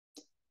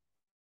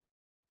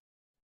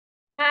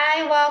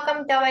Hi,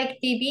 welcome to our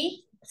TV.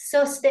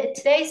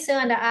 Today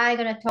soon I'm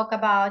going to talk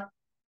about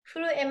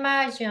full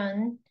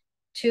immersion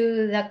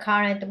to the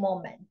current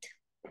moment.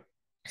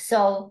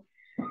 So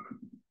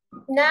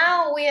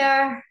now we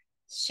are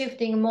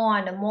shifting more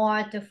and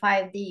more to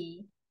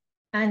 5D,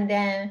 and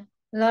then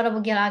a lot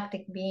of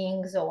galactic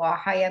beings or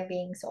higher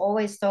beings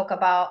always talk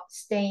about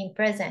staying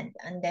present,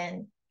 and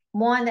then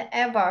more than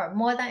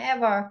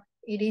ever,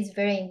 it is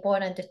very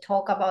important to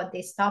talk about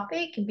this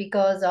topic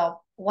because of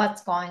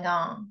what's going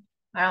on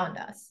around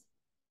us.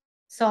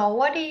 So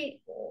what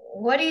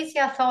is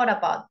your thought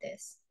about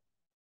this?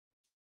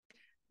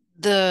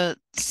 The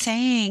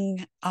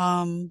saying,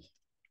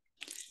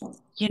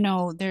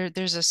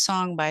 there's a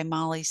song by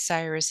Molly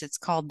Cyrus. It's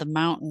called The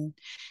Mountain.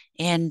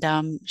 And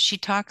she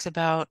talks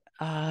about,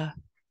 well,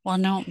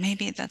 no,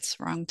 maybe that's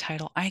the wrong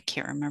title. I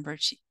can't remember.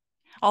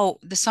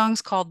 The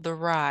song's called The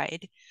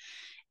Ride.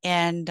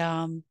 And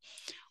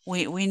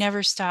we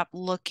never stop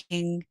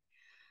looking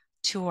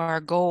to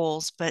our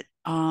goals, but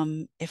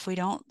if we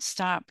don't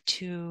stop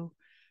to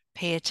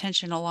pay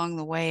attention along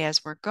the way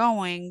as we're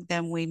going,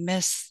 then we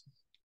miss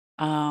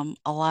a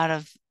lot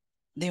of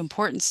the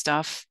important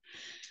stuff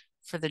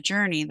for the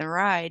journey, the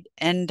ride.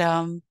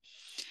 And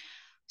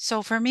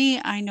so for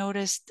me, I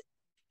noticed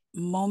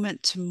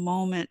moment to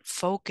moment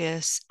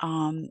focus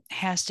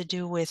has to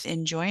do with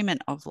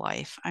enjoyment of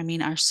life. I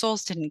mean, our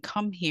souls didn't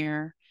come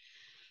here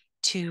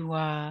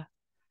to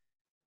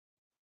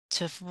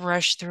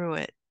rush through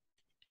it.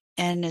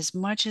 And as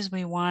much as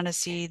we want to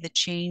see the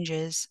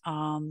changes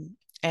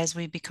as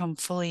we become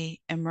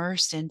fully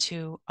immersed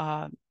into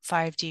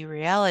 5D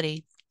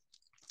reality,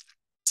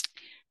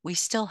 we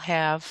still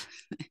have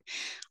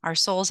our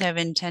souls have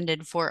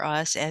intended for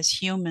us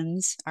as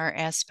humans, our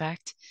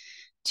aspect,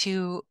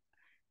 to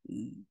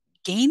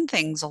gain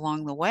things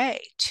along the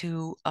way,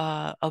 to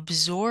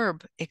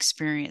absorb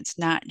experience,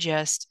 not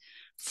just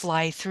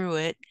fly through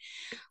it.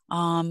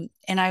 And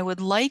I would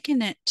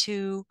liken it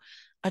to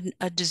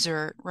a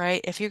dessert, right?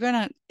 If you're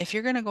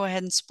gonna go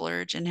ahead and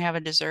splurge and have a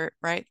dessert,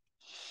 right?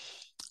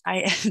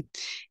 I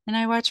and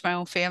I watch my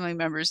own family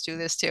members do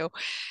this too.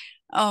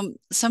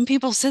 Some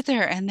people sit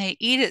there and they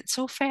eat it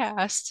so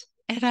fast,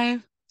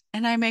 and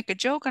I make a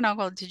joke and I'll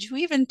go, "Did you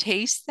even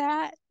taste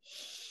that?"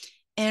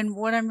 And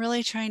what I'm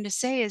really trying to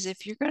say is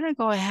if you're going to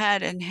go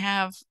ahead and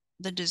have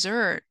the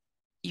dessert,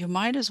 you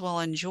might as well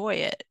enjoy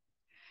it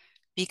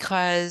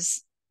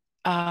because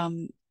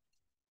um,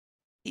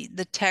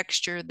 the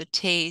texture, the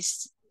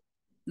taste,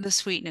 the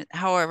sweetness,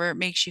 however it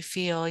makes you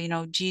feel,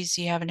 geez,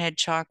 you haven't had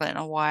chocolate in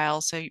a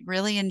while, so you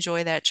really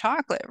enjoy that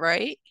chocolate,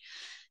 right?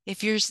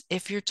 If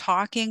you're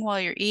talking while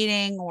you're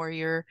eating or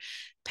you're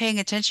paying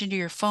attention to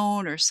your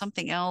phone or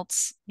something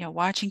else,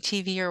 watching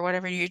TV or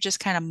whatever, and you're just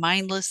kind of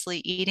mindlessly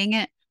eating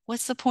it,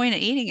 what's the point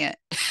of eating it?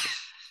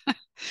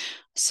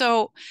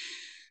 So,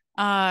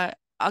 uh,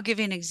 I'll give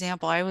you an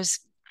example.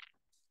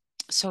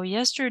 So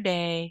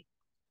yesterday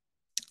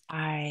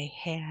I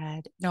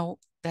had, no,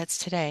 that's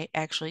today,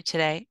 actually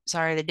today.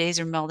 Sorry, the days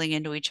are melding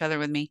into each other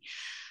with me.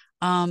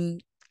 Um,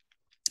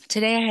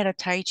 Today I had a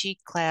Tai Chi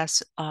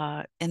class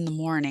in the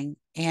morning.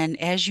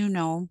 And as you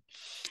know,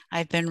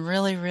 I've been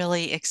really,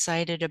 really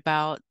excited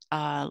about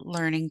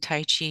learning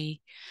Tai Chi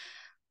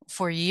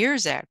for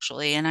years,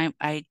 actually. And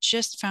I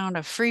just found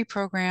a free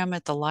program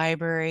at the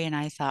library, and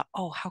I thought,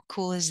 oh, how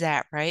cool is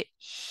that, right?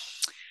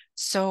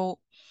 So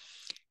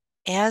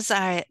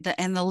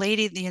the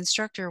lady, the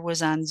instructor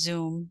was on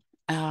Zoom,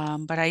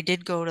 but I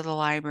did go to the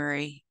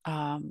library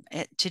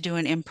to do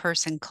an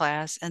in-person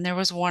class, and there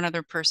was one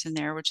other person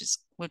there, which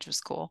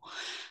was cool.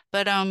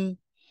 But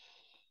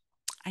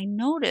I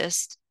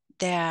noticed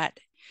that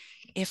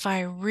if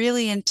I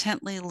really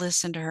intently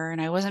listened to her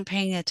and I wasn't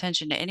paying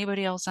attention to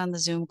anybody else on the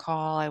Zoom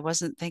call, I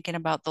wasn't thinking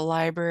about the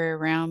library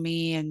around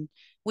me, and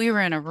we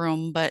were in a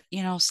room, but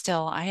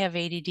still I have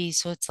ADD,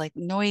 so it's like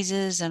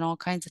noises and all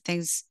kinds of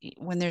things.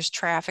 When there's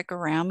traffic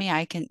around me,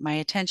 my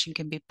attention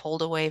can be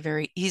pulled away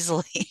very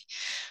easily.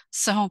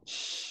 So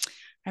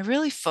I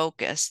really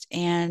focused,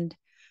 and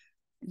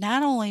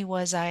not only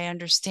was I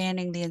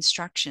understanding the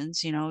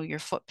instructions, your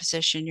foot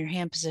position, your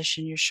hand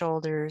position, your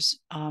shoulders,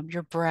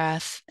 your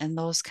breath, and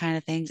those kind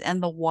of things,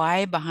 and the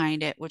why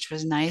behind it, which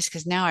was nice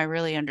because now I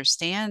really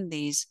understand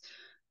these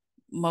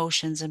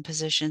motions and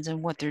positions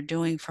and what they're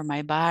doing for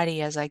my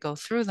body as I go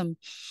through them.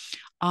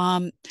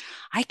 Um,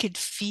 I could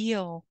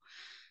feel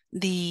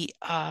the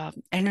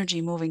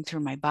energy moving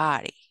through my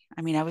body.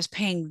 I mean, I was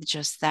paying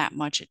just that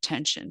much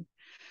attention.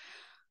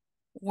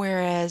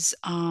 Whereas,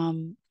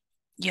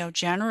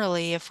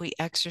 generally, if we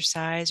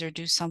exercise or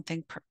do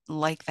something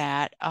like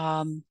that,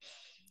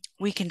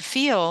 we can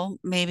feel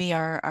maybe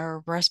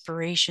our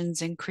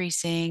respirations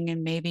increasing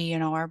and maybe,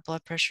 our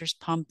blood pressure's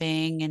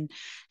pumping and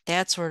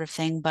that sort of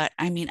thing. But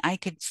I mean, I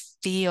could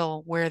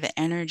feel where the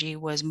energy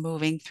was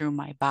moving through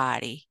my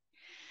body.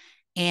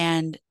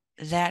 And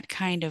that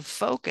kind of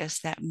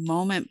focus, that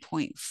moment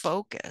point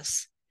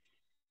focus,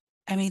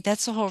 I mean,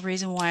 that's the whole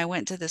reason why I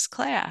went to this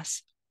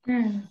class.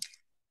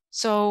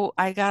 So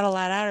I got a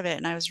lot out of it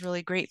and I was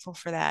really grateful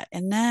for that.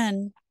 And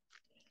then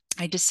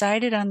I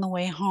decided on the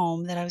way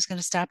home that I was going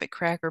to stop at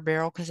Cracker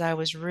Barrel because I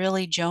was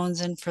really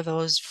jonesing for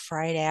those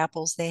fried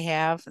apples they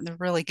have, and they're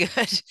really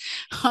good.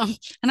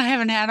 And I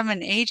haven't had them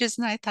in ages,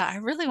 and I thought I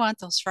really want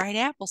those fried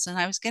apples, and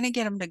I was going to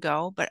get them to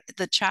go, but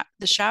the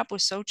shop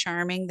was so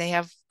charming. They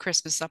have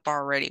Christmas up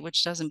already,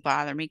 which doesn't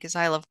bother me because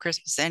I love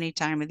Christmas any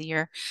time of the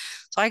year.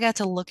 So I got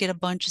to look at a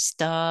bunch of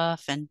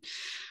stuff, and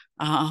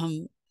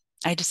um,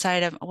 I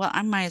decided, well,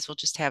 I might as well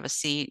just have a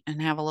seat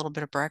and have a little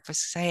bit of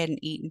breakfast because I hadn't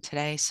eaten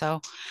today. So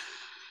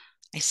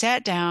I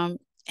sat down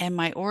and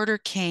my order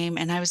came,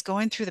 and I was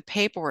going through the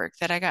paperwork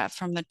that I got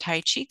from the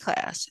Tai Chi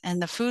class,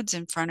 and the food's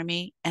in front of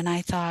me. And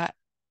I thought,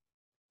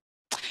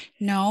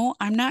 no,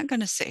 I'm not going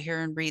to sit here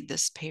and read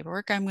this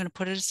paperwork. I'm going to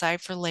put it aside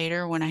for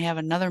later when I have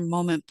another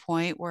moment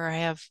point where I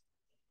have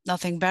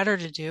nothing better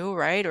to do,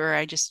 right? Or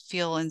I just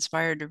feel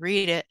inspired to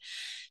read it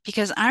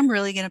because I'm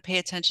really going to pay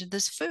attention to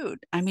this food.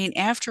 I mean,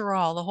 after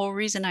all, the whole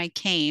reason I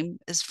came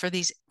is for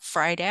these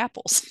fried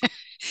apples.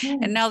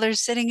 And Hmm. now they're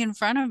sitting in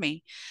front of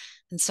me.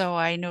 And so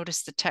I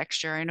noticed the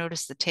texture, I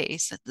noticed the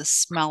taste, the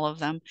smell of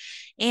them.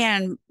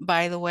 And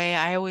by the way,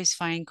 I always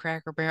find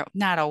Cracker Barrel,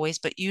 not always,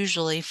 but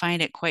usually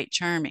find it quite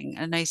charming,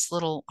 a nice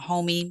little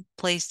homey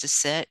place to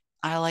sit.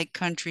 I like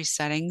country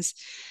settings.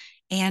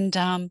 And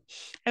I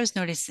was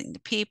noticing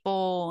the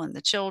people and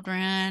the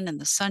children and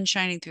the sun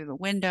shining through the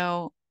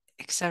window,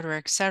 et cetera,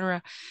 et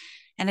cetera.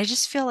 And I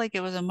just feel like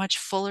it was a much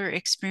fuller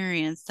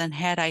experience than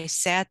had I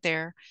sat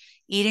there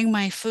eating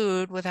my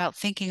food without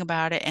thinking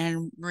about it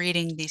and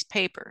reading these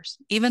papers.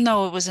 Even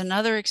though it was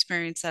another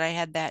experience that I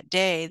had that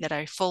day that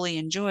I fully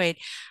enjoyed,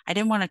 I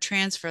didn't want to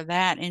transfer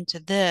that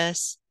into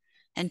this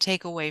and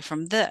take away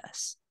from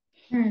this.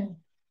 Hmm.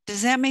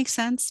 Does that make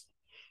sense?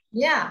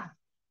 Yeah,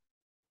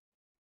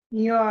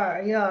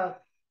 you're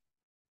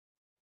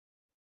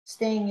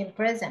staying in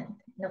present,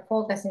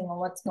 focusing on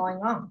what's going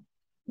on.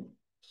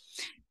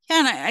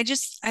 Yeah, and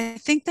I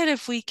think that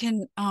if we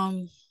can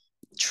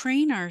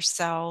train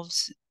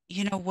ourselves,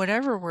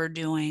 whatever we're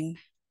doing,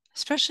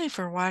 especially if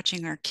we're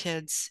watching our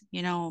kids,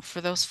 for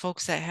those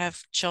folks that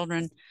have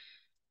children,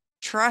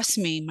 trust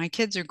me, my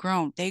kids are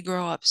grown. They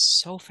grow up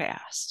so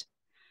fast.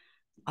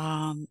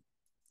 Um,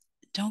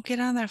 don't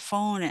get on their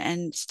phone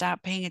and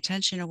stop paying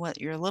attention to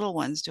what your little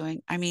one's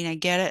doing. I mean, I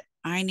get it.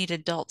 I need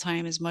adult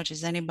time as much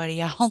as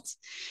anybody else,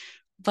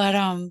 but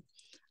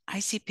I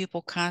see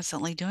people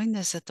constantly doing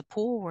this at the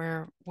pool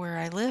where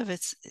I live.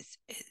 It's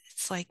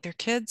like their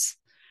kids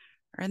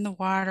are in the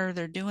water,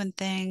 they're doing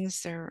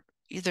things,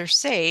 they're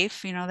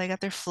safe, they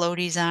got their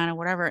floaties on or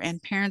whatever,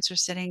 and parents are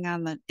sitting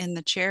in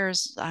the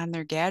chairs on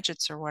their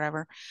gadgets or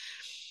whatever.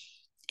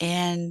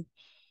 And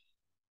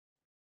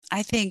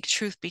I think,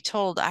 truth be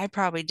told, I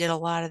probably did a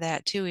lot of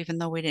that too, even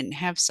though we didn't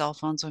have cell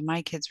phones when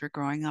my kids were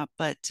growing up.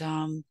 But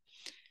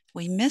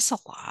we miss a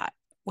lot.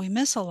 We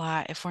miss a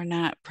lot if we're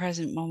not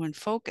present moment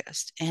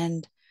focused.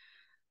 And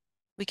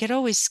we could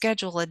always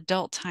schedule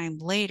adult time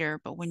later,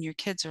 but when your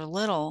kids are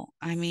little,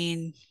 I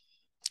mean,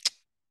 it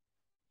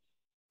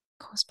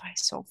goes by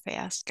so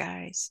fast,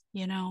 guys.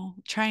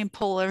 Try and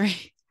pull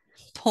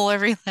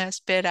every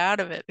last bit out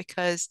of it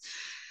because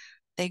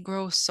they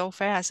grow so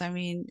fast. I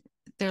mean,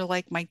 they're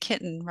like my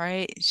kitten,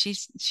 right?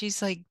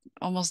 She's like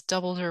almost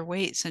doubled her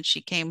weight since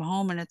she came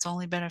home, and it's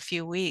only been a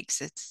few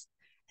weeks.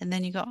 And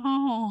then you go,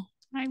 oh,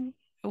 I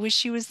wish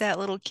she was that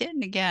little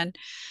kitten again.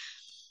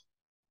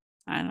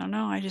 I don't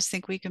know. I just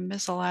think we can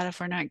miss a lot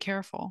if we're not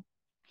careful.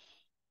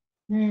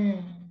 Hmm.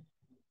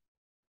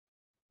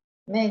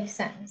 Makes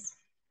sense.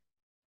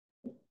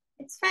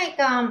 It's like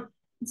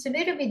it's a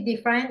little bit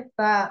different,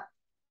 but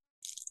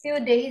few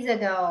days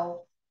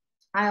ago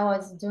I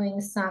was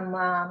doing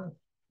some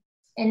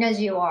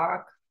energy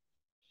work,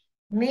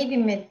 maybe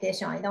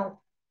meditation. I don't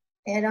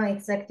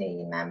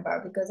exactly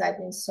remember because I've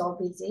been so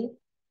busy.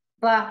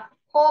 But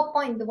whole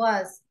point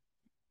was,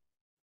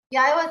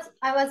 yeah,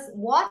 I was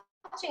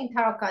watching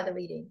tarot card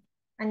reading,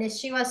 and then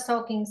she was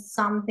talking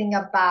something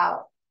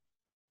about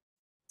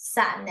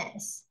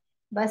sadness,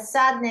 but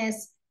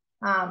sadness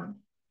um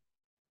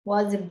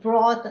was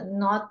brought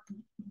not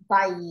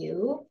by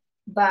you,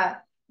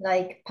 but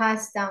like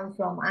passed down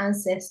from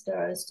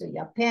ancestors to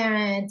your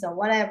parents or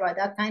whatever,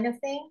 that kind of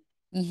thing.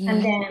 And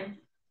Mm-hmm. then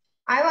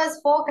I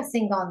was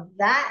focusing on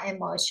that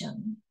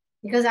emotion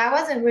because I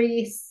wasn't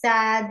really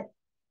sad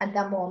at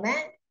the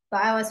moment,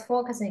 but I was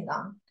focusing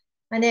on.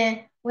 And then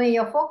when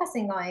you're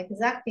focusing on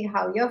exactly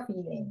how you're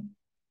feeling,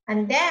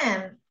 and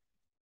then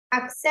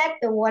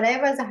accept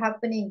whatever's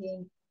happening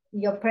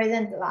in your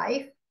present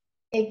life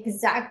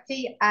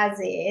exactly as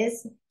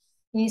is,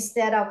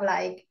 instead of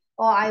like,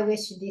 oh, I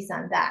wish this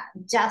and that,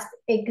 just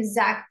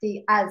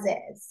exactly as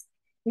is.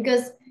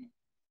 Because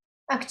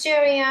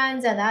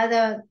actuarians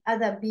and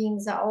other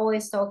beings are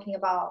always talking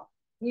about,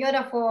 in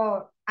order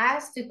for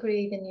us to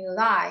create a new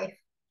life,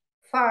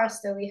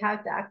 first we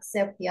have to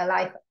accept your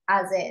life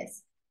as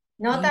is.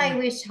 Not I Mm-hmm.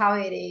 wish how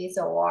it is,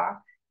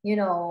 or you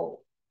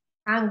know,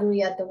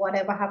 angry at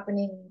whatever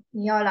happening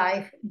in your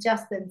life,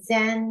 just the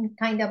zen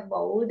kind of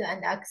mode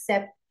and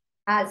accept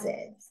as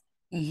is.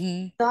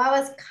 Mm-hmm. So I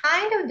was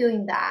kind of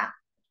doing that.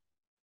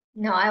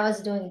 No, I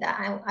was doing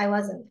that. I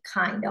wasn't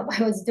kind of,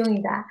 I was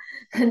doing that.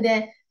 And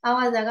then I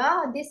was like,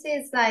 oh, this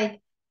is like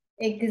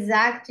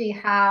exactly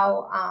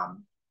how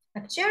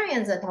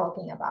Algerians are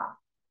talking about.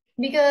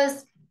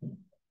 Because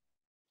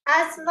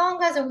as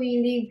long as we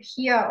live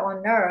here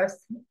on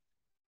earth,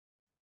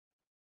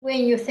 when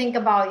you think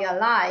about your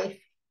life,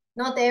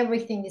 not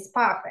everything is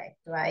perfect,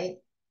 right?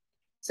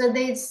 So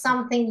there's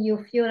something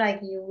you feel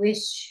like you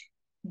wish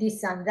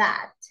this and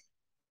that,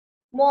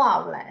 more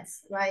or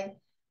less, right?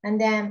 And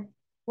then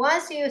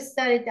once you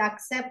started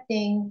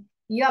accepting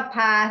your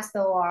past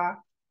or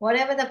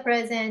whatever the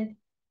present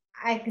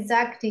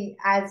exactly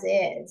as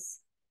is,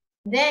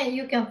 then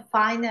you can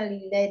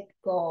finally let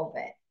go of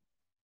it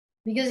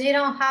because you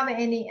don't have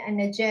any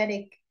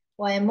energetic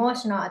or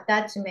emotional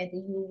attachment.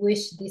 You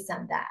wish this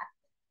and that,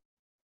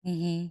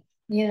 Mm-hmm.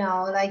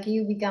 like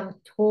you become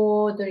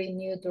totally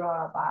neutral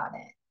about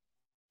it.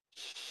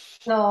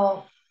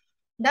 So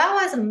that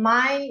was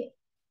my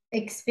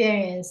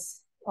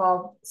experience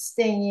of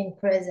staying in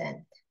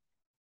present.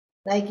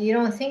 Like you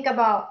don't think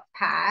about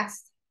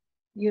past,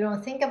 you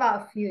don't think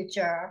about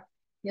future,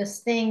 you're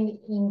staying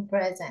in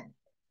present.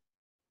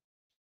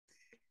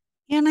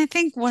 And I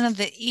think one of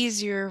the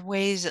easier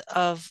ways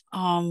of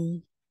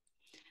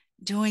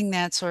doing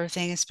that sort of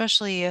thing,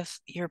 especially if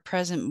your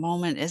present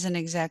moment isn't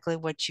exactly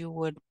what you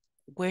would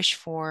wish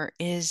for,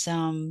 is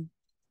and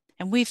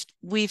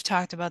we've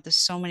talked about this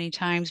so many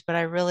times, but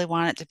I really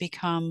want it to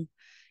become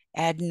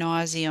ad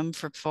nauseum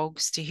for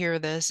folks to hear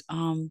this.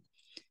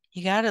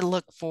 You got to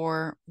look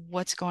for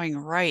what's going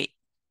right,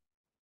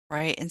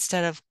 right?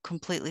 Instead of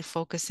completely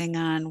focusing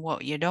on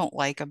what you don't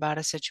like about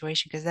a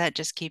situation, because that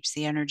just keeps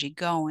the energy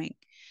going.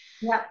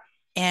 Yeah.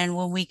 And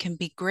when we can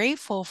be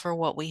grateful for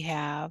what we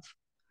have,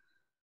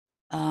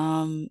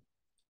 um,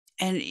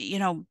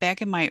 and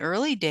back in my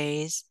early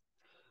days,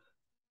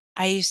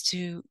 I used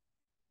to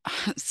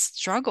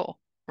struggle,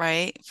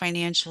 right?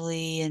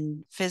 Financially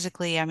and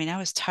physically. I mean, I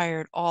was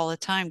tired all the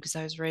time because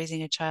I was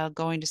raising a child,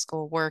 going to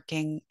school,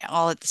 working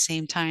all at the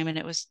same time. And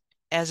it was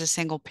as a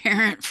single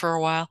parent for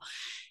a while.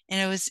 And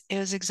it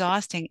was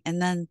exhausting.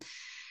 And then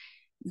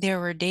there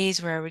were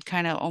days where I would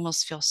kind of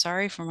almost feel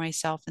sorry for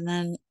myself. And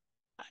then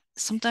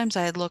sometimes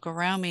I'd look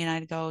around me and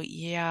I'd go,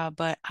 yeah,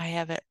 but I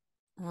have it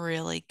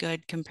really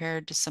good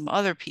compared to some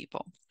other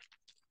people.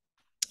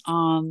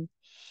 Um,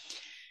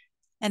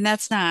 and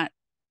that's not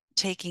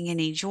taking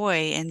any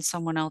joy in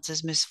someone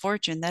else's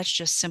misfortune. That's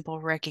just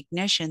simple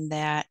recognition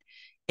that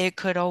it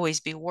could always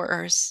be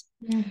worse.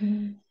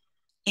 Mm-hmm.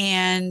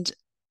 And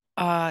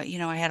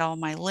I had all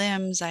my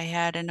limbs. I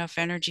had enough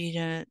energy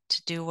to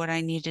do what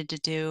I needed to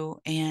do.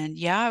 And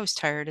yeah, I was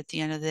tired at the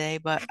end of the day,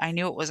 but I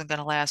knew it wasn't going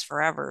to last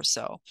forever.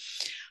 So,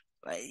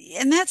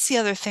 and that's the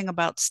other thing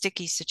about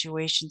sticky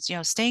situations,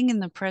 staying in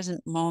the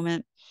present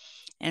moment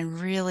and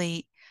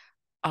really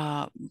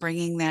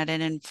bringing that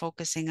in and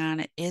focusing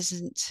on it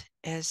isn't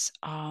as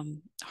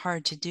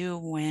hard to do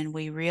when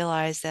we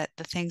realize that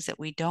the things that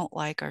we don't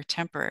like are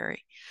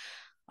temporary.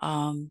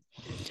 Um,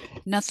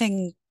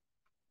 Nothing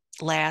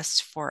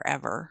lasts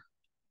forever,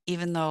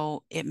 even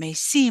though it may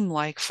seem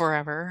like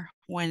forever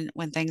when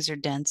things are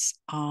dense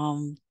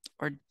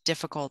or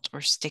difficult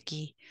or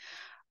sticky.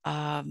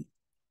 Um,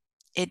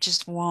 it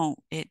just won't.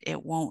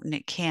 It won't and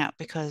it can't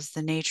because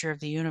the nature of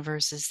the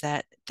universe is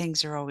that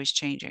things are always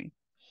changing.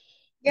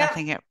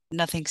 Yeah.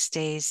 Nothing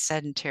stays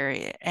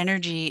sedentary.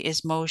 Energy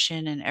is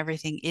motion and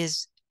everything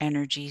is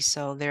energy,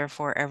 so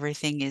therefore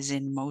everything is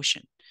in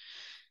motion.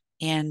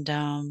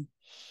 And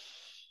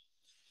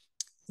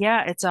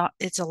yeah,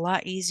 it's a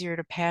lot easier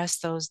to pass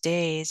those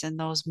days and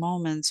those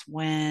moments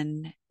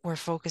when we're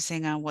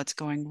focusing on what's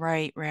going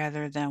right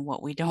rather than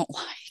what we don't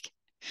like.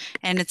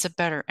 And it's a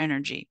better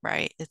energy,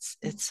 right? It's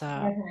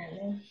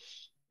Definitely.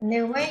 And then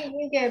yeah. when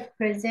you get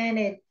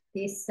presented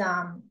this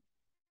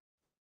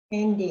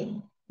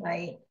ending,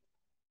 right?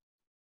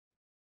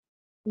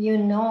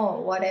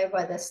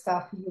 Whatever the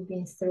stuff you've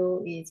been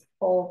through is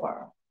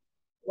over.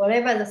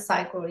 Whatever the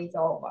cycle is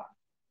over.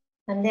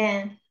 And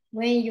then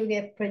when you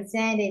get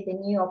presented a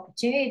new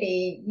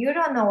opportunity, you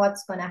don't know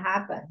what's going to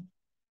happen.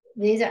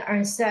 There's an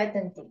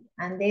uncertainty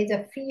and there's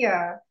a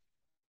fear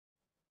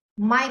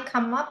might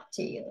come up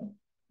to you.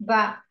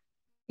 But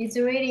it's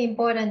really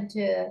important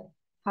to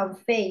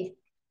have faith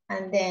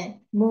and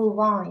then move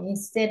on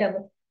instead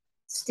of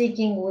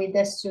sticking with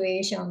the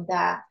situation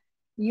that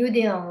you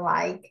didn't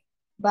like.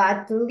 But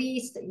at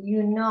least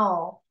you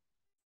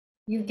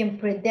can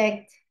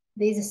predict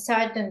there's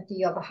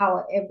certainty of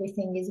how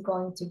everything is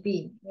going to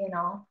be.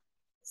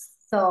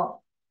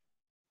 So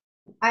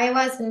I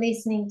was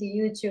listening to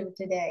YouTube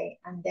today,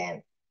 and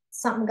then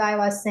some guy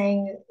was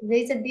saying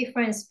there's a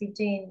difference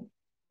between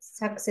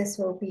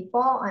successful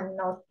people and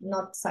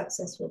not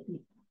successful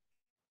people.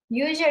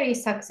 Usually,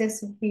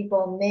 successful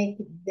people make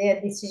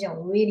their decision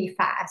really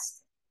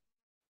fast,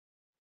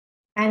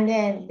 and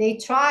then they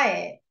try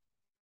it.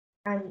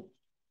 And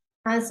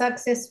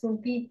unsuccessful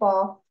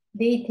people,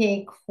 they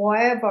take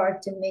forever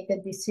to make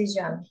a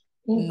decision,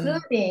 Mm,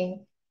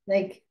 including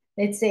like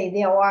let's say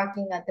they are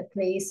working at the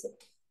place.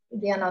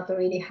 they are not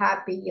really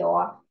happy,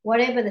 or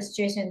whatever the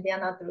situation, they are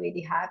not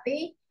really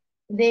happy,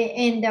 they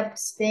end up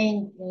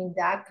staying in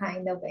that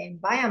kind of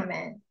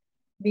environment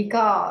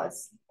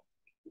because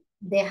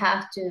they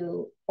have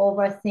to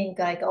overthink,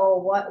 like, oh,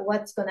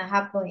 what's going to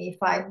happen if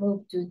I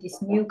move to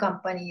this new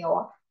company,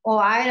 or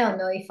I don't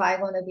know if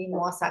I'm going to be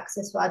more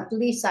successful. At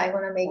least I'm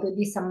going to make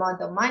this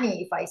amount of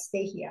money if I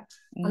stay here.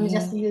 I'm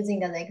just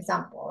using an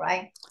example,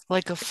 right?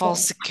 Like a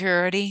false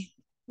security.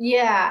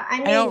 Yeah,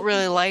 I I don't mean,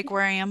 really like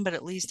where I am, but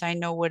at least I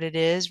know what it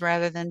is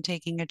rather than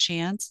taking a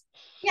chance.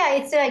 yeah,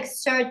 it's like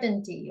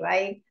certainty,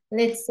 right?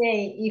 Let's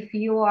say if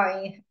you are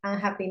in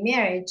unhappy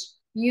marriage,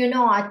 you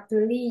know at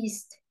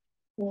least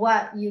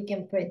what you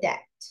can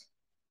predict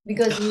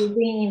because you've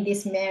been in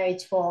this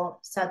marriage for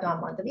certain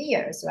amount of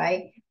years,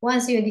 right?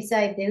 Once you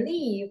decide to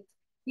leave,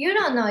 you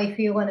don't know if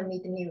you're gonna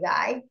meet a new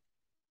guy.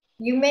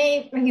 You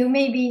may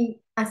be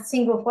a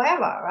single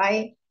forever,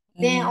 right?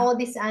 Then all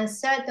this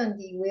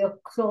uncertainty will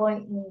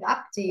flowing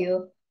up to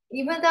you,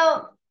 even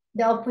though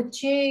the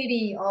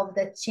opportunity of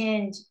the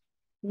change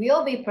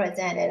will be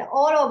presented.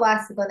 All of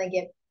us are gonna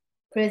get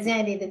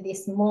presented at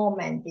this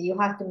moment. You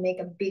have to make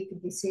a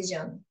big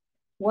decision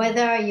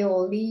whether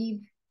you'll leave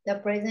the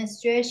present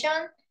situation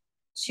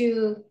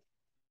to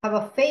have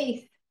a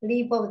faith,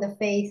 leap of the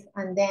faith,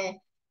 and then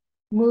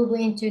move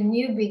into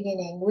new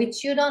beginning,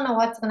 which you don't know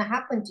what's gonna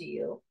happen to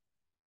you,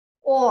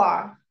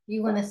 or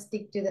you're gonna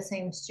stick to the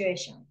same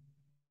situation.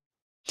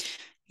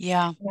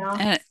 Yeah.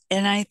 Yeah.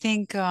 And I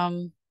think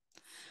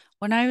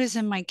when I was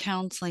in my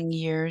counseling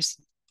years,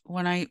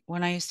 when I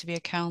used to be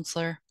a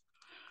counselor,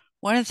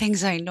 one of the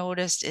things I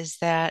noticed is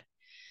that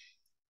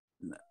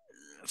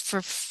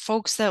for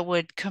folks that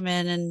would come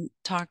in and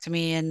talk to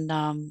me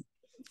and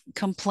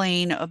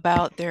complain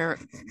about their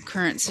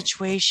current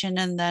situation,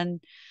 and then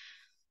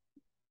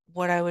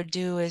what I would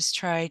do is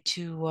try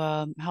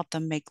to help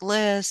them make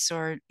lists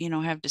or,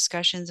 have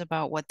discussions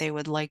about what they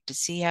would like to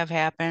see have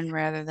happen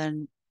rather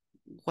than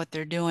what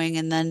they're doing.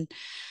 And then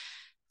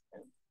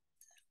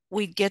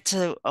we'd get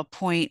to a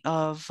point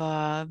of,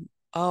 oh,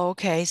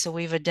 okay, so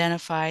we've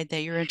identified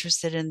that you're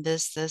interested in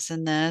this, this,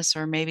 and this,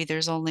 or maybe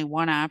there's only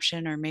one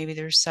option, or maybe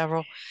there's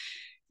several.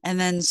 And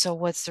then, so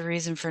what's the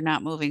reason for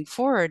not moving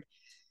forward?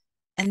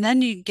 And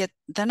then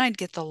I'd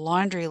get the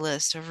laundry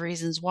list of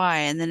reasons why.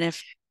 And then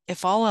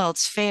if all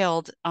else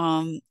failed,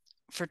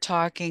 for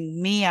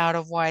talking me out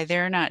of why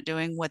they're not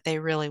doing what they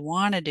really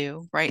want to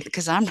do, right?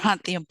 Because I'm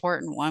not the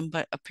important one,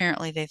 but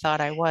apparently they thought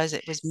I was.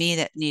 It was me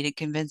that needed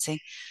convincing.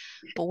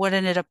 But what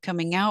ended up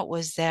coming out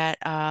was that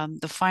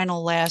the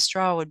final last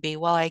straw would be,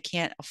 well, I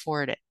can't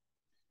afford it.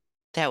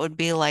 That would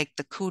be like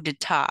the coup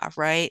d'etat,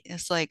 right?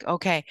 It's like,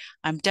 okay,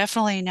 I'm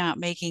definitely not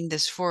making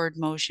this forward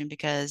motion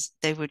because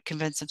they would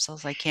convince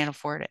themselves I can't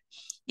afford it.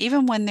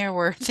 Even when there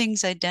were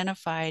things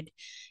identified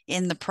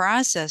in the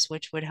process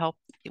which would help,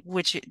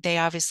 which they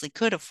obviously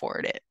could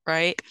afford it,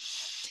 right?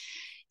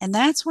 And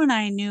that's when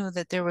I knew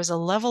that there was a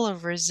level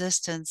of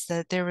resistance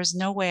that there was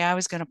no way I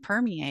was going to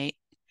permeate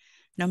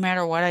no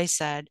matter what I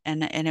said.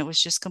 And it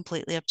was just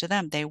completely up to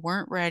them. They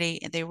weren't ready,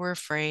 they were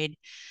afraid.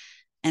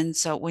 And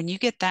so when you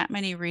get that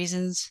many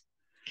reasons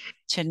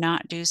to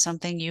not do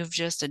something you've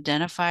just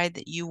identified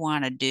that you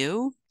want to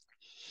do,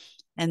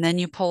 and then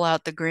you pull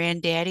out the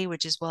granddaddy,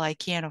 which is, well, I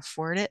can't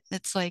afford it,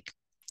 it's like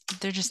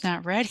they're just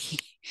not ready.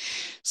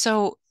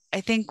 So I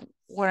think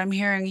what I'm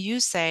hearing you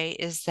say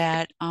is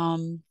that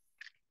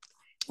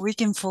we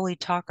can fully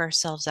talk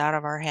ourselves out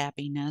of our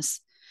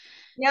happiness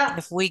Yeah.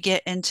 if we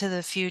get into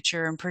the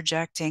future and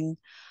projecting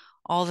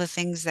all the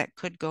things that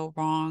could go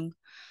wrong.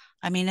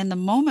 I mean, in the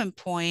moment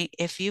point,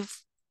 if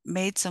you've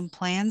made some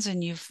plans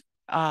and you've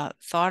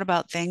thought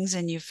about things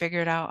and you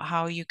figured out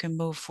how you can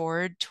move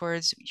forward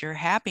towards your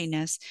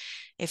happiness,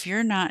 if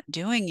you're not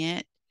doing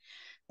it,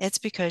 it's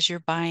because you're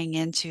buying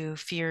into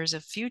fears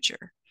of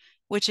future,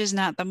 which is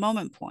not the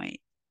moment point,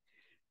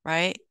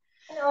 right?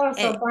 And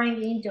also It,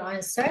 buying into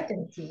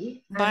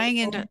uncertainty, buying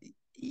into,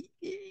 and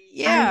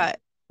yeah,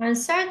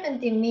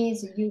 uncertainty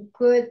means you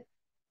could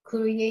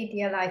create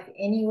your life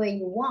any way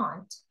you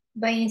want,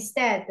 but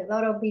instead a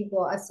lot of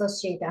people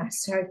associate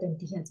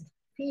uncertainty as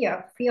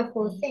a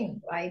fearful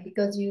thing, right?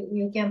 Because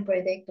you can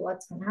predict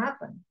what's going to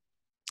happen.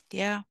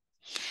 yeah.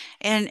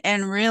 And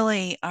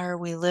really, are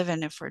we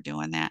living if we're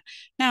doing that?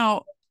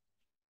 Now,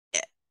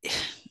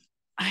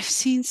 I've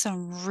seen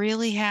some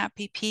really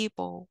happy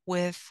people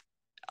with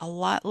a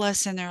lot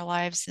less in their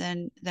lives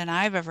than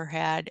I've ever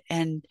had,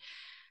 and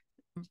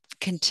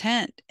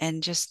content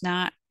and just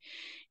not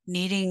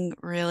needing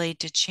really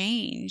to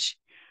change.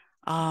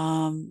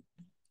 Um,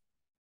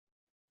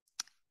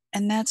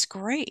 and that's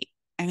great.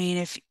 I mean,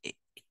 if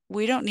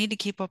we don't need to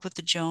keep up with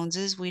the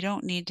Joneses, we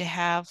don't need to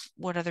have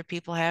what other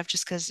people have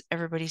just because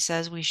everybody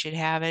says we should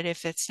have it.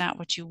 If it's not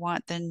what you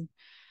want, then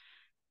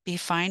be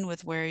fine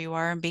with where you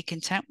are and be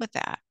content with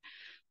that.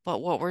 But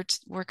what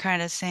we're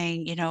kind of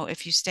saying,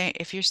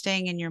 if you're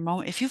staying in your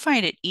moment, if you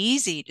find it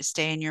easy to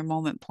stay in your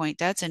moment point,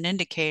 that's an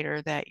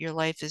indicator that your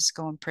life is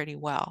going pretty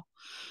well.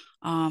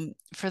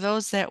 For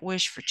those that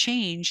wish for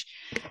change,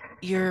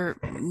 your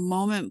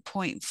moment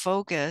point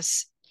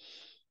focus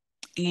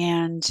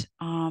and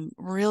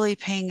really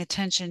paying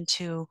attention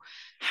to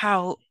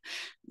how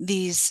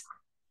these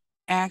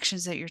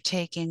actions that you're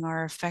taking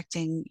are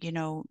affecting,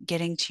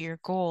 getting to your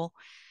goal,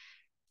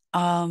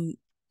 um,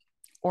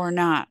 or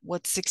not,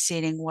 what's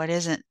succeeding, what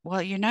isn't.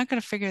 Well, you're not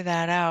going to figure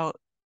that out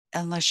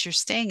unless you're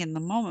staying in the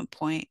moment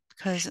point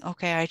because,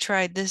 okay, I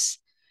tried this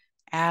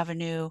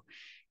avenue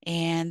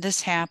and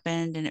this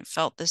happened and it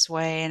felt this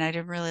way and I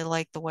didn't really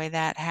like the way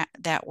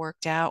that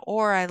worked out,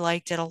 or I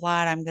liked it a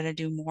lot, I'm going to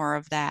do more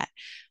of that.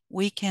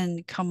 We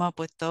can come up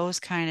with those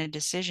kind of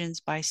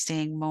decisions by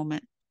staying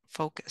moment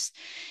focused.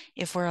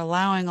 If we're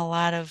allowing a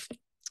lot of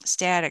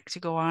static to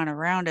go on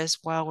around us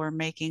while we're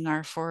making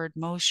our forward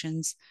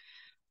motions,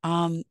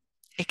 um,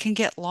 it can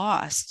get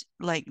lost.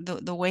 Like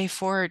the way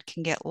forward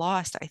can get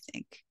lost, I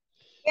think.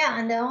 Yeah,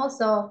 and then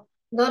also a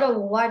lot of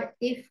what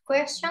if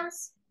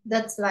questions.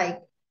 That's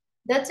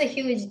a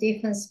huge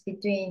difference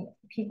between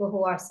people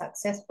who are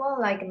successful.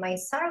 Like my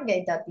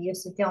surrogate that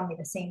used to tell me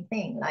the same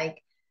thing.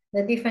 Like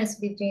the difference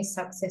between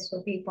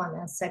successful people and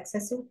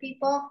unsuccessful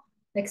people.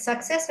 Like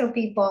successful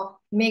people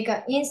make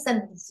an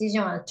instant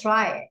decision and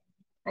try it.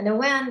 And then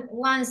when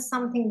once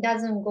something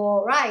doesn't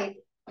go right,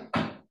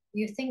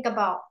 you think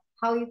about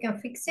how you can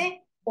fix it,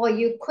 or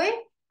you quit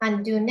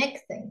and do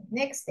next thing,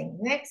 next thing,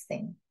 next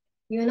thing.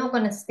 You're not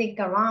gonna stick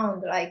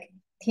around like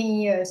 10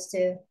 years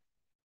to,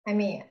 I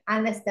mean,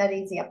 unless that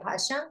is your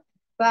passion.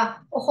 But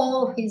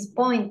whole his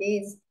point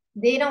is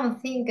they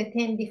don't think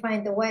 10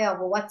 different way of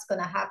what's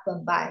gonna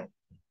happen by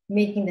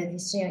making the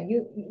decision.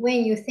 You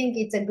when you think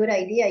it's a good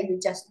idea, you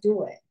just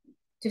do it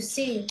to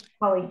see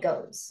how it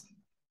goes.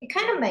 It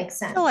kind of makes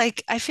sense.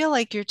 I feel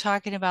like you're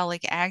talking about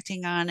like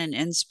acting on an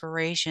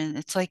inspiration.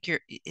 It's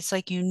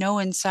like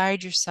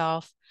inside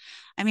yourself.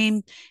 I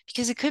mean,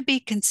 because it could be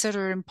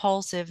considered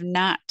impulsive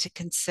not to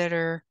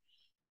consider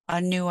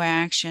a new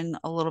action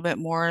a little bit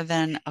more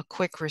than a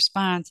quick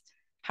response.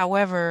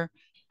 However,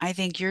 I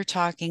think you're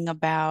talking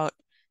about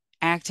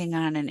acting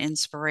on an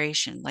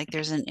inspiration. Like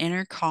there's an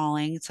inner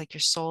calling. It's like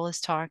your soul is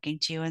talking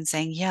to you and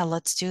saying, yeah,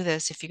 let's do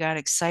this. If you got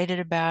excited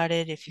about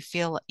it, if you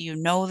feel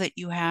that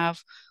you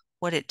have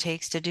what it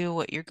takes to do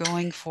what you're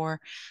going for.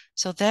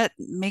 So that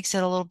makes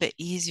it a little bit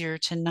easier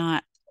to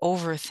not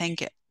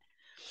overthink it.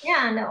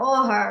 Yeah, and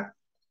all her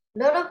a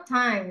lot of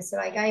times,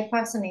 like I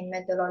personally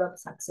met a lot of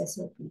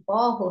successful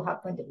people who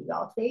happen to be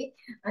wealthy,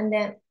 and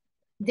then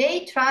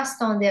they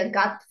trust on their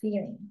gut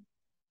feeling.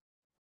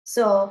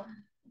 So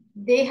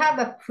they have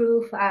a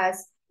proof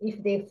as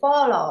if they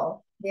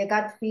follow their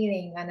gut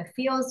feeling and it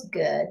feels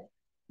good,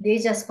 they're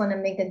just gonna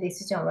make a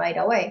decision right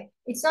away.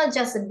 It's not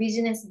just a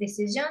business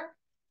decision,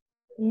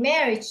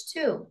 marriage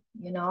too.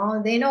 They're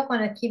not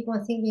gonna keep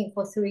on thinking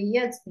for 3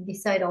 years to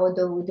decide, oh,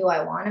 do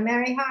I want to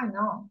marry her?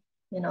 No,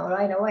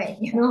 right away.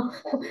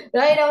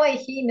 Right away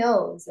he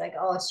knows, like,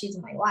 oh, she's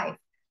my wife.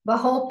 But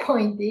whole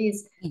point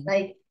is, Mhm.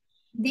 like,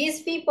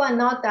 these people are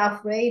not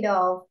afraid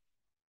of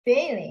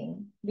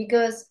failing,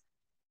 because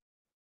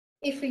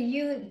if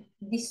you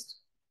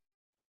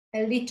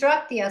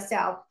retract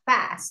yourself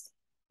fast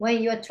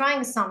when you're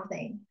trying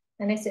something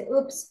and they say,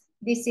 oops,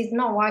 this is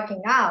not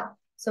working out.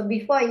 So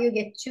before you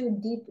get too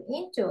deep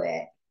into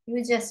it,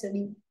 you just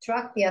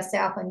retract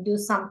yourself and do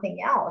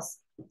something else.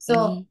 So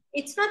Mhm.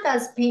 it's not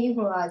as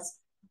painful as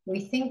we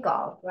think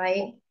of,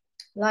 right?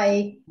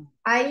 Like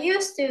I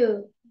used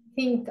to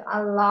think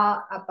a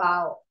lot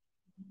about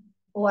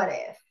what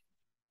if.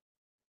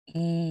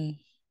 Mm.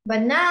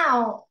 But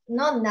now,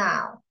 not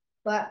now,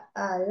 but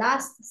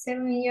last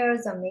 7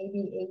 years or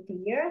maybe 8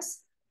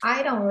 years,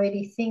 I don't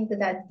really think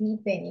that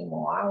deep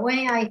anymore.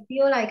 When I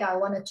feel like I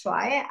want to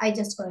try it, I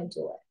just going to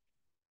do it.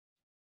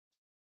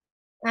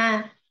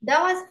 And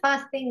that was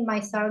first thing my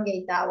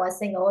surrogate dad was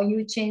saying, oh,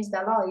 you changed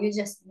the law, you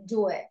just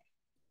do it.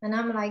 And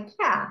I'm like,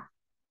 yeah,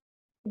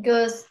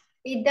 because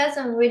it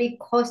doesn't really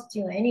cost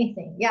you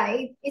anything. Yeah,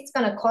 it's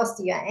going to cost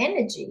you your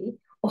energy,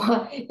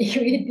 or if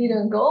it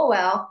didn't go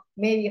well,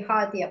 maybe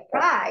hurt your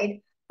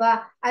pride,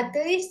 but at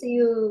least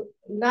you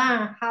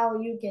learn how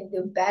you can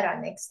do better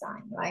next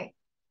time, right?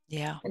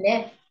 Yeah. And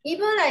then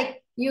even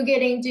like you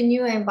get into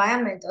new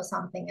environment or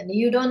something and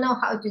you don't know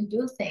how to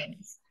do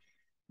things,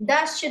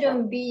 that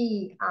shouldn't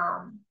be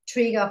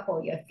trigger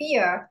for your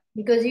fear,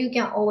 because you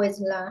can always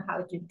learn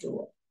how to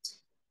do it.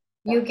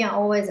 You can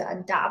always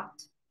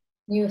adapt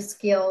new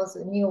skills,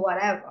 new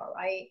whatever,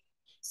 right?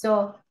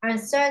 So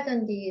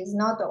uncertainty is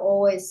not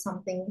always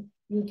something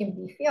you can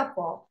be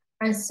fearful.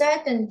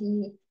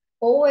 Uncertainty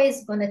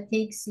always gonna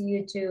takes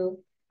you to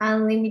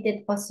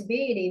unlimited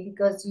possibility,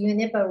 because you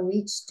never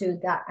reached to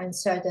that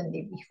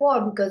uncertainty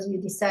before because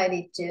you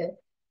decided to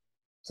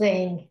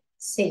playing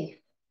safe.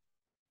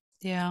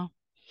 Yeah.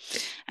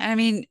 I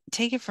mean,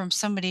 take it from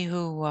somebody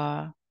who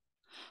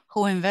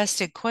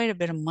invested quite a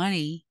bit of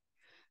money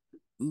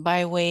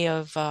by way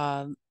of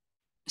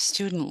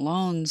student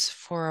loans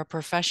for a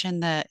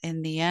profession that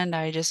in the end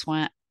I just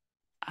went,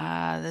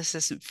 this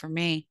isn't for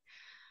me.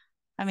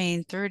 I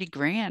mean, 30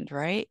 grand,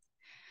 right?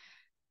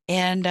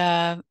 And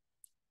I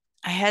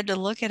had to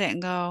look at it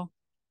and go,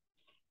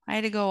 I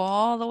had to go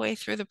all the way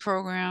through the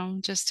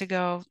program just to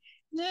go,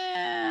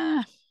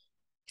 yeah.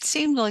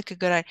 seemed like a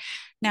good idea.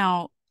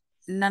 Now,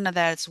 none of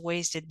that's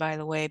wasted, by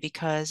the way,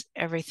 because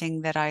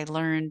everything that I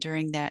learned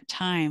during that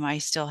time, I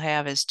still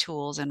have as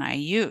tools and I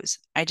use.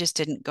 I just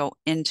didn't go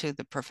into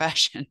the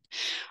profession.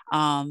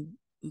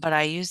 But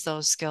I use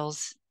those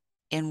skills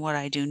in what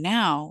I do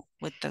now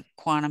with the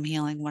quantum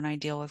healing when I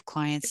deal with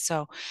clients.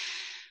 So,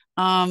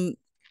 um,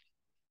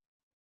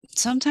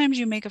 sometimes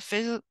you make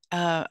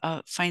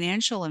a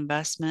financial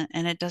investment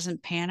and it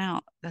doesn't pan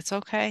out. That's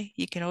okay.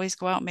 You can always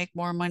go out and make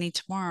more money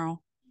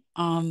tomorrow.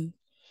 Um,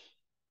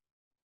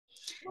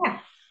 Yeah.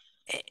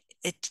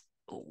 it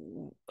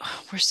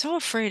we're so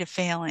afraid of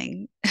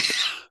failing,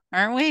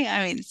 aren't we?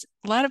 I mean,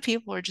 a lot of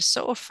people are just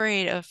so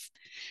afraid of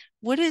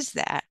what is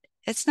that?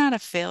 It's not a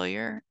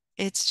failure.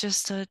 It's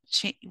just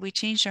we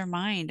changed our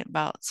mind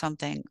about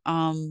something.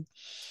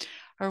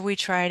 Or we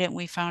tried it and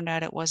we found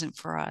out it wasn't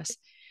for us.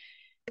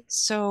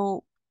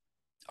 So,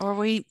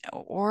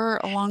 or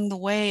along the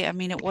way, I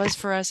mean, it was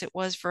for us, it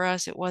was for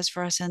us, it was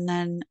for us, and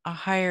then a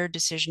higher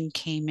decision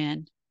came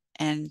in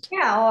and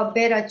Yeah, or a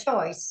better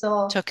choice.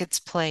 So took its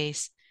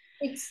place.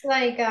 it's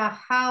like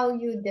how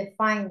you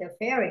define the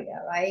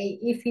failure, right?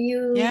 If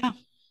you, Yeah.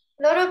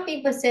 a lot of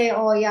people say,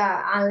 oh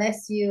yeah,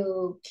 unless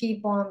you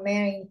keep on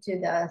marrying to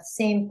the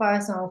same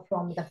person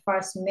from the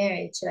first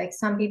marriage, like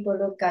some people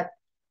look at,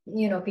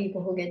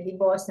 people who get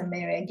divorced and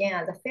marry again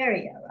as a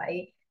failure,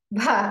 right?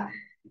 But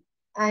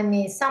I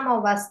mean, some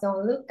of us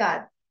don't look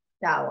at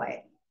that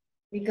way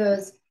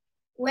because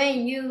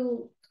when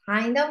you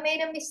kind of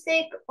made a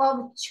mistake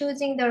of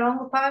choosing the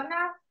wrong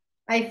partner,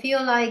 I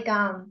feel like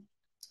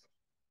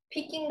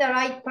picking the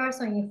right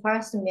person in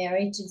first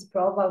marriage is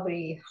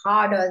probably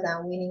harder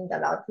than winning the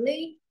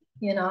lottery,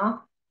 you know,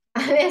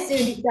 unless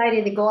you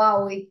decided to go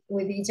out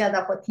with each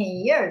other for 10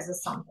 years or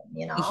something,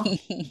 you know.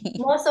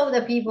 Most of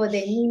the people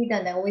they meet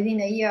and then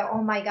within a year,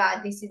 oh my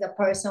God, this is the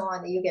person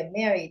and you get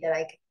married.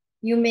 Like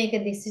you make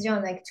a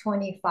decision like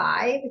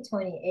 25,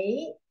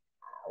 28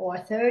 or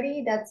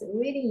 30, that's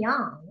really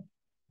young.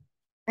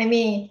 I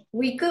mean,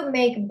 we could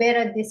make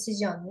better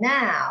decision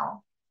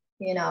now,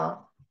 you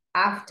know,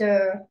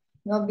 after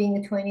not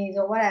being 20s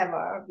or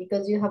whatever,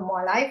 because you have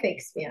more life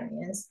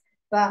experience.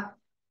 But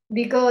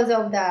because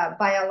of the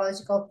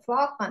biological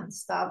clock and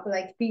stuff,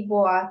 like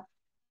people are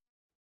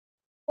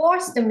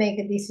forced to make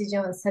a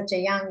decision at such a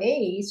young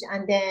age,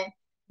 and then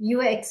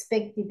you are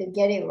expected to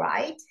get it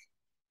right.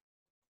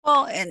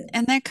 Well,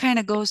 and that kind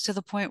of goes to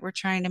the point we're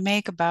trying to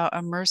make about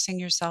immersing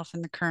yourself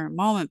in the current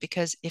moment.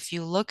 Because if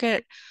you look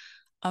at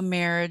a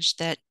marriage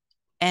that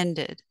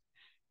ended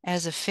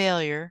as a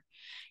failure,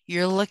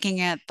 you're looking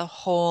at the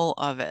whole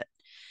of it.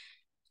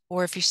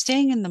 Or if you're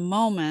staying in the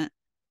moment,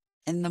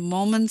 in the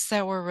moments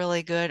that were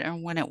really good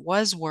and when it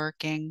was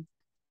working,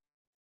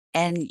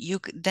 and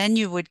then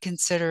you would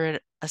consider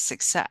it a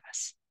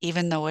success,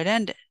 even though it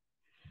ended.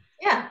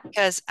 Yeah.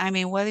 Because I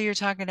mean, whether you're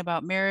talking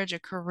about marriage, a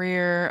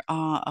career,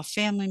 a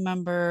family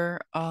member,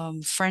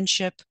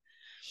 friendship,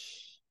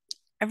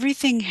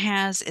 everything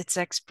has its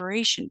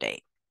expiration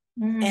date.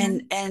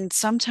 And Mm-hmm. and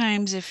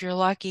sometimes if you're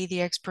lucky,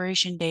 the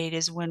expiration date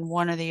is when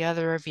one or the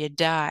other of you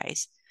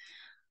dies.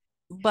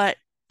 But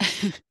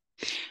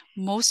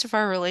most of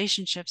our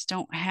relationships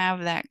don't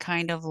have that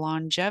kind of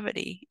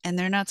longevity, and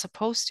they're not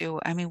supposed to.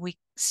 I mean, we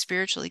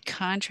spiritually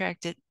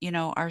contracted,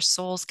 our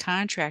souls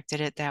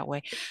contracted it that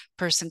way.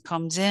 Person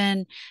comes in,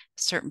 a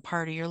certain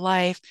part of your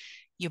life,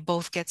 you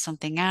both get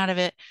something out of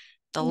it.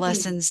 The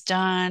lesson's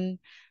done,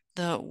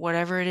 the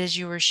whatever it is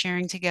you were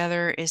sharing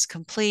together is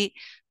complete.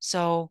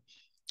 So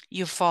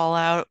you fall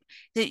out.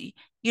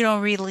 You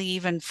don't really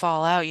even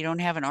fall out. You don't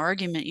have an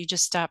argument. You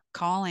just stop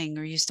calling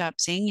or you stop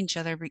seeing each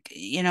other,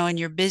 and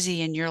you're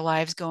busy and your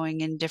lives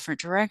going in different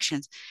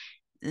directions.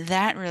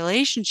 That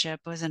relationship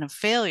wasn't a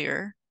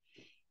failure.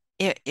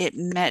 It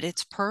met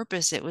its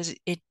purpose.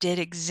 It did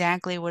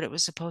exactly what it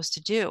was supposed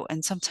to do.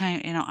 And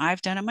sometimes,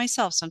 I've done it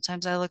myself.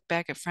 Sometimes I look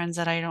back at friends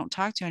that I don't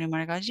talk to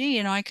anymore. I go,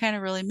 gee, I kind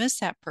of really miss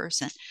that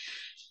person.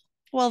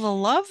 Well, the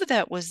love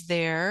that was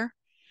there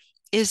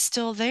is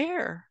still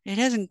there. It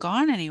hasn't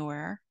gone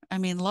anywhere. I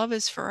mean, love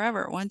is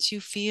forever. Once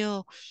you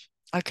feel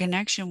a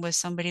connection with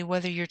somebody,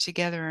 whether you're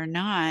together or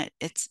not,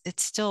 it's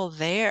still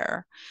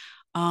there.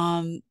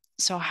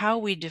 So how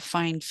we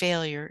define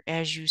failure,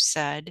 as you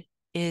said,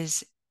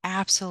 is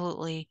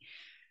absolutely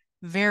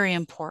very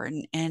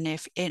important. And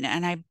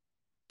I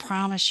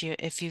promise you,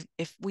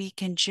 if we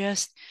can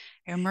just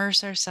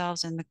immerse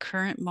ourselves in the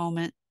current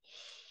moment,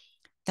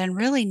 then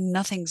really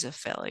nothing's a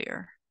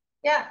failure.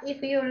 Yeah,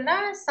 if you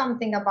learn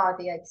something about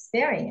the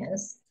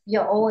experience,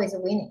 you're always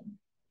winning.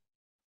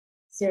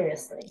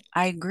 Seriously.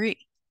 I agree.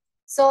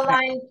 So I,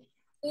 like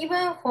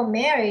even for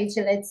marriage,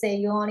 let's say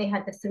you only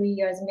had the 3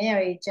 years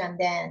marriage and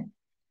then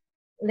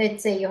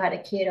let's say you had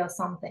a kid or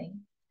something,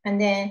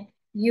 and then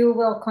you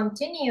will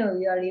continue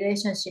your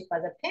relationship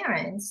as a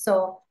parent.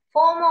 So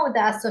form of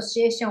the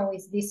association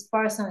with this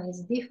person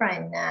is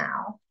different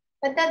now.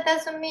 But that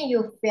doesn't mean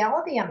you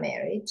failed your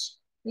marriage.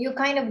 You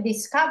kind of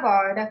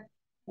discovered,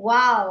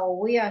 wow,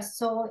 we are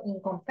so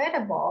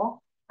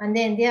incompatible. And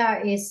then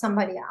there is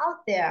somebody out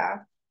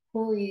there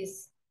who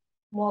is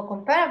more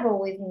compatible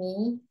with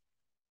me.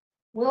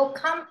 will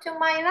come to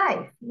my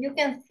life. You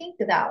can think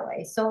that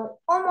way. So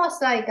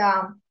almost like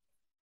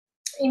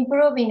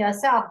improving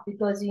yourself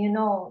because you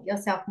know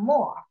yourself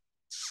more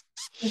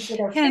instead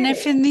of Yeah, and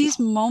if feeling. in these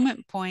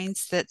moment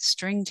points that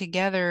string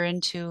together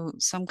into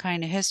some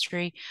kind of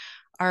history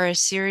are a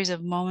series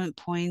of moment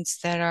points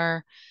that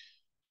are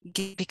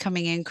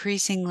becoming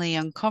increasingly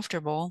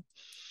uncomfortable,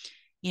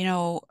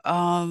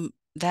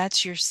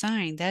 that's your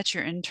sign. That's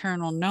your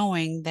internal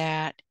knowing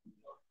that,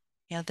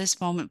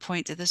 this moment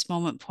point to this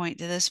moment point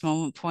to this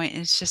moment point,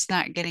 and it's just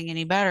not getting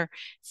any better.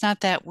 It's not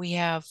that we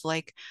have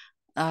like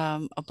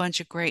a bunch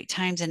of great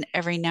times and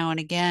every now and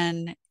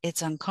again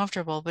it's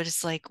uncomfortable, but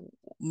it's like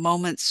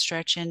moments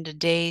stretch into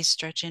days,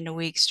 stretch into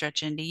weeks,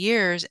 stretch into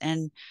years,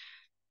 and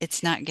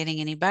it's not getting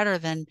any better.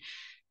 Then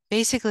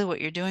basically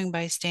what you're doing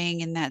by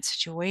staying in that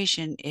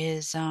situation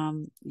is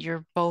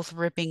you're both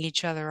ripping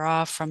each other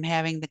off from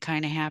having the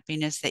kind of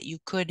happiness that you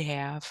could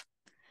have.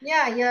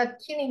 Yeah, you're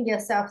killing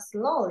yourself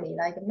slowly,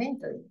 like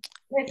mentally.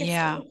 Like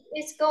Yeah.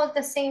 it's got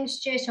the same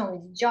situation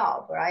with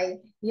job, right?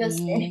 You're Hmm.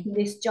 staying in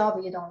this job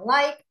you don't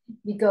like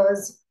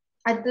because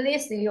at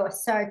least you're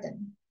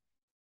certain,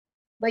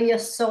 but you're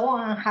so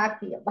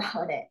unhappy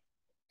about it.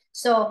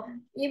 So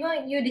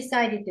even you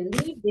decided to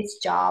leave this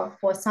job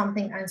for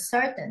something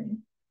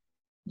uncertain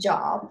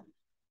job,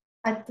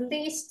 at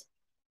least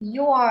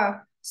you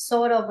are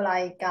sort of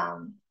like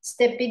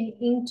stepping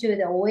into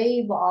the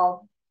wave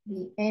of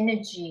the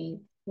energy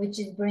which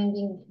is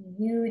bringing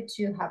you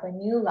to have a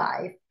new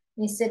life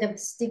instead of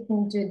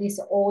sticking to this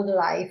old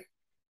life.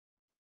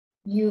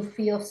 You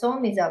feel so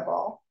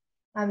miserable.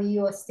 I mean,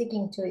 you're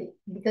sticking to it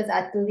because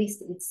at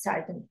least it's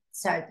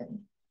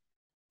certain.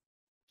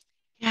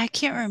 Yeah, I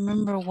can't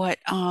remember what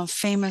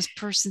famous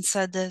person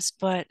said this,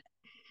 but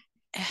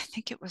I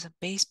think it was a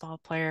baseball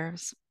player.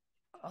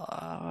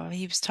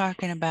 He was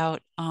talking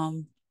about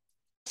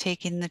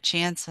taking the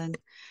chance and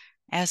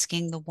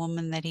asking the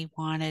woman that he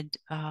wanted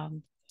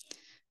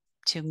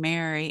to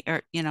marry,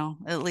 or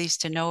at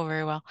least to know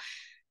very well.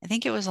 I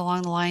think it was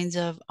along the lines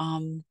of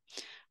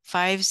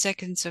 5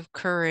 seconds of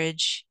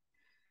courage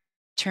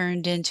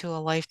turned into a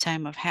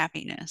lifetime of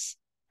happiness.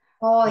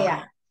 Oh Uh,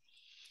 yeah.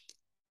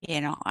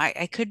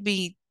 I could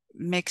be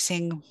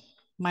mixing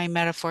my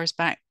metaphors,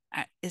 but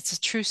it's a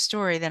true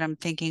story that I'm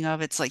thinking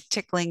of. It's like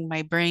tickling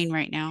my brain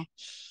right now.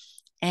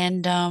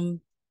 And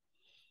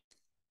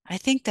I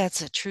think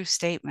that's a true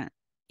statement.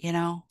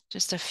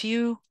 Just a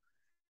few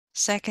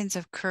seconds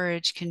of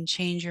courage can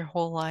change your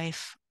whole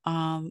life.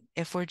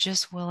 If we're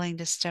just willing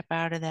to step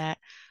out of that,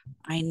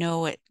 I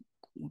know it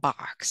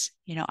box.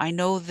 I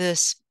know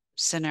this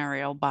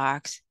scenario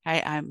box.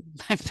 I've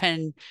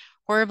been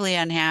horribly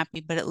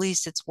unhappy, but at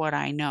least it's what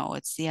I know.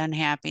 It's the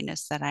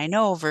unhappiness that I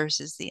know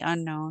versus the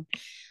unknown.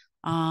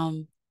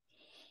 Um,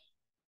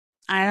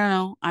 I don't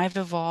know. I've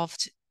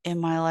evolved in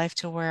my life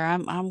to where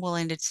I'm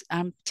willing to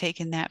I'm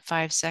taking that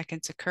 5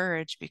 seconds of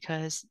courage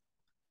because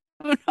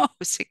who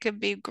knows? It could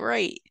be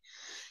great.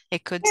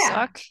 It could Yeah.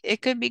 suck.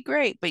 It could be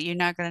great, but you're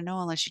not going to know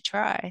unless you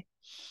try.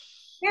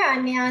 Yeah,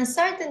 I mean,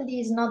 uncertainty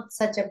is not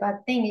such a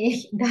bad thing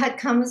if that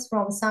comes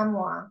from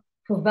someone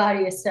who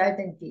values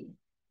certainty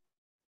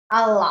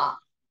a lot,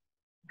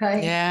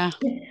 right? Yeah,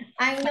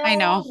 I I no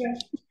know.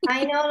 longer,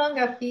 I no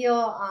longer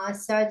feel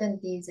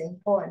certainty is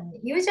important.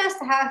 You just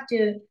have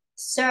to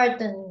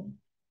certain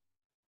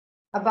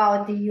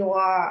about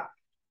your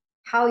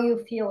how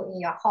you feel in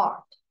your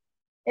heart.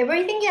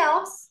 Everything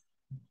else,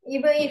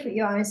 even if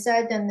you're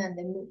uncertain and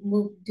then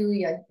move do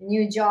your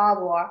new job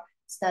or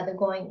start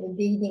going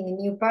dating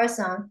a new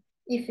person,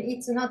 if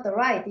it's not the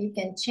right, you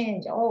can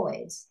change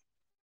always.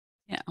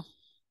 Yeah,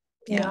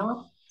 You yeah,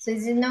 know, so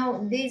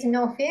there's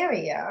no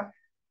failure.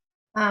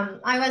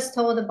 I was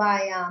told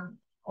by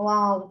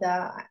one of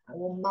the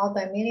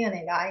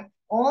multi-millionaire guy,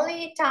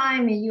 only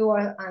time you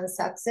are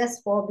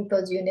unsuccessful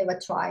because you never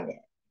tried it.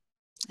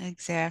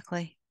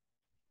 exactly.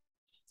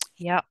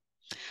 Yep.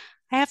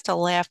 I have to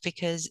laugh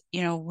because,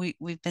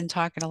 we've been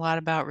talking a lot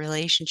about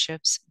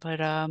relationships, but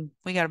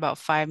we got about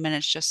 5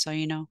 minutes just so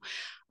you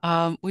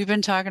know. We've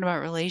been talking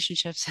about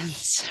relationships and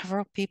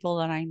several people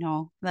that I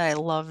know that I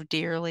love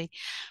dearly,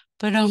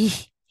 but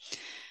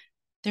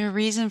their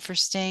reason for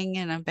staying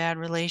in a bad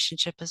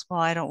relationship is, well,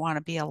 I don't want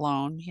to be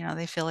alone.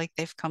 They feel like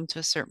they've come to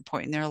a certain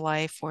point in their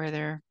life where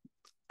their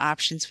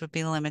options would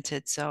be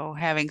limited. So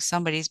having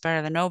somebody's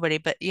better than nobody,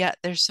 but yet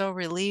they're so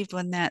relieved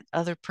when that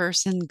other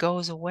person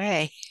goes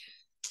away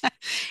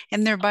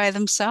and they're by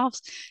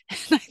themselves. And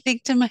I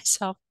think to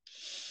myself,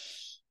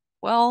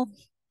 well,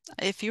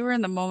 if you were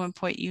in the moment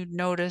point, you'd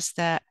notice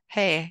that,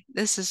 hey,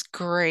 this is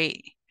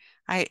great.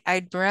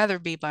 I'd rather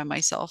be by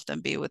myself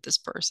than be with this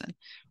person.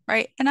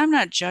 Right. And I'm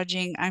not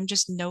judging, I'm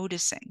just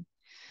noticing.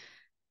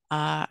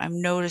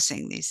 I'm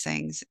noticing these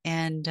things.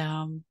 And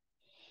now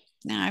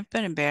I've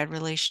been in bad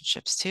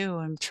relationships too.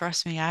 And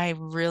trust me, I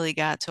really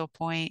got to a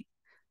point,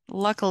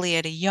 luckily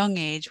at a young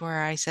age,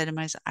 where I said to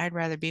myself, I'd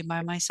rather be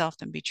by myself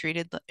than be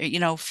treated,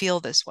 feel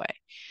this way.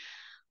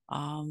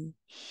 Um,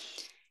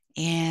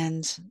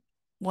 and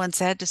once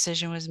that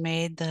decision was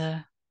made,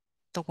 the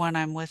the one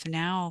I'm with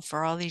now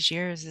for all these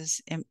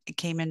years it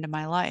came into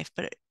my life.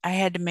 But I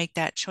had to make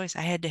that choice.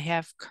 I had to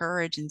have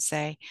courage and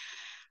say,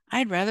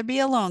 I'd rather be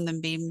alone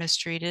than be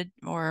mistreated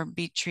or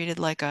be treated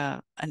like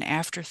an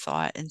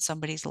afterthought in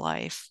somebody's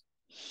life.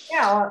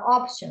 Yeah, or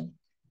option.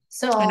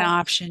 An So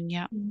option,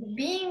 yeah.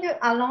 being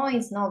alone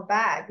is not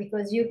bad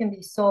because you can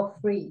be so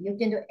free. You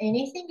can do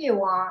anything you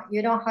want.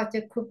 You don't have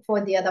to cook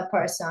for the other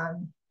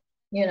person.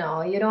 You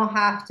don't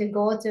have to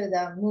go to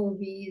the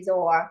movies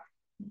or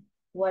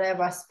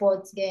whatever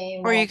sports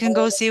game Or or you can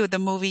go see the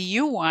movie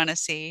you want to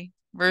see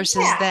versus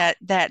yeah,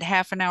 that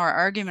half an hour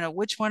argument of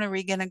which one are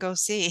we going to go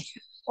see?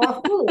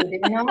 or food.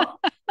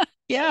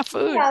 Yeah,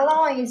 Being food.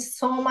 alone is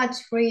so much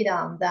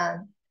freedom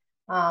than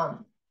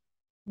um,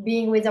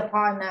 being with a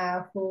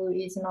partner who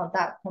is not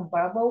that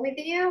comparable with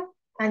you.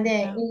 And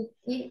then Yeah.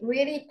 it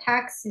really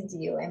taxes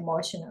you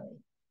emotionally.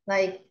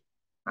 Like,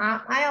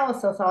 I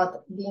also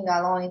thought being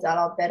alone is a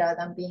lot better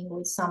than being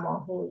with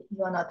someone who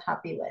you're not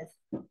happy with.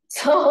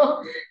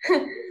 So,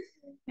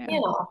 Yeah. you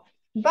know,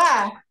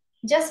 but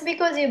just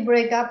because you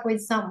break up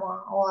with someone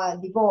or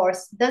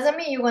divorce doesn't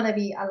mean you're going to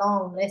be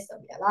alone the rest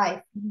of your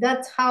life.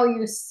 That's how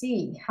you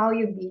see, how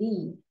you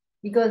believe,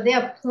 because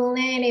there are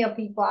plenty of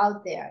people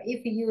out there.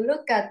 If you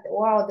look at the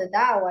world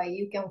that way,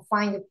 you can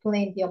find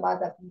plenty of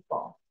other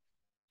people.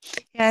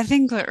 Yeah, I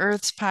think the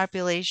Earth's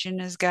population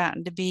has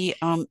gotten to be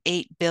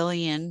 8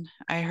 billion.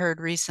 I heard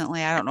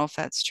recently. I don't know if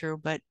that's true,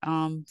 but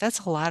that's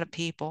a lot of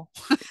people.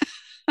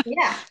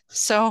 Yeah,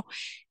 So,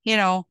 you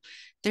know,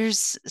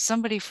 there's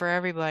somebody for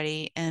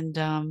everybody.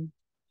 And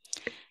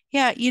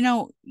yeah,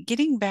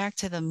 getting back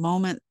to the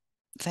moment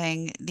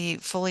thing, the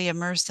fully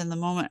immersed in the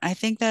moment, I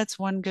think that's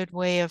one good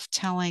way of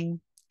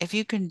telling if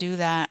you can do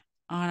that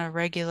on a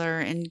regular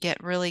and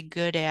get really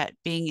good at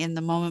being in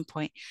the moment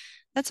point,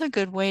 that's a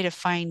good way to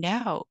find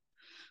out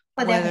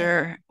but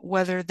definitely.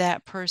 whether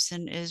that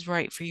person is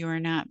right for you or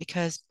not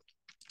because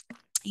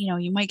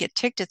you might get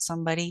ticked at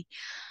somebody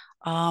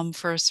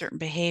for a certain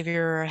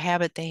behavior or a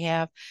habit they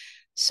have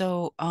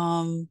so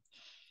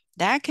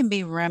that can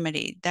be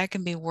remedied, that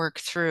can be worked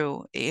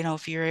through,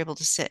 if you're able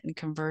to sit and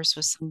converse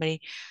with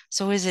somebody.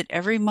 So is it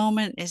every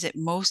moment, is it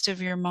most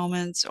of your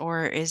moments,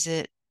 or is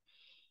it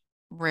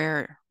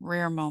rare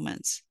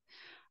moments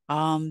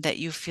that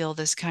you feel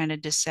this kind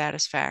of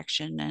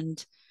dissatisfaction?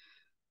 And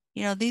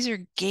these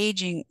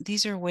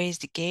are ways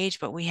to gauge,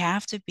 but we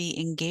have to be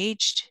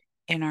engaged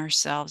in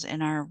ourselves,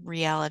 in our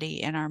reality,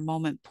 in our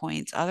moment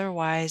points.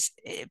 Otherwise,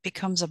 it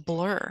becomes a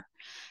blur.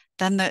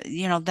 Then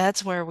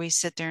that's where we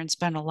sit there and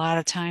spend a lot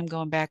of time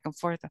going back and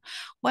forth.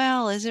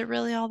 Well, is it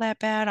really all that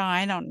bad? Oh,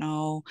 I don't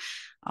know.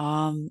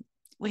 Um,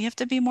 we have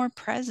to be more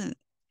present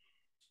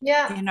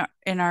Yeah,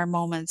 in our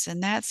moments,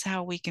 and that's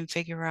how we can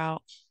figure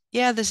out,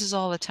 yeah, this is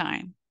all the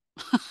time.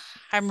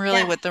 I'm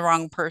really yeah, with the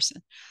wrong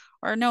person.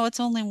 Or no, it's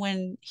only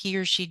when he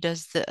or she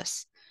does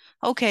this.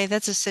 Okay,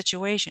 that's a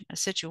situation. A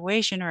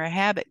situation or a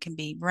habit can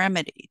be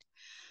remedied,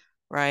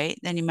 right?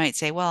 Then you might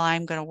say, well,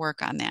 I'm going to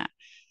work on that.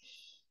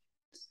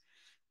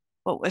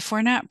 But if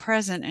we're not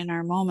present in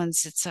our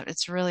moments,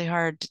 it's really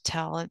hard to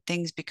tell.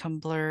 Things become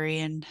blurry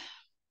and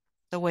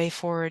the way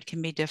forward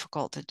can be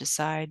difficult to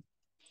decide.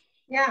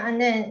 yeah.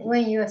 And then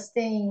when you're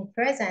staying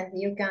present,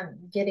 you can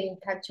get in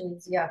touch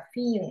with your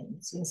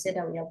feelings instead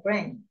of your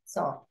brain.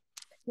 So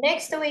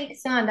next week,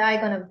 Sue and I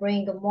are going to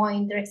bring a more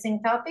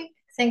interesting topic.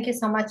 Thank you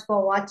so much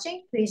for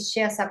watching. Please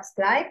share,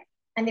 subscribe,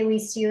 and we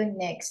see you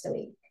next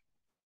week.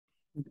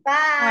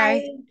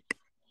 Bye. Bye.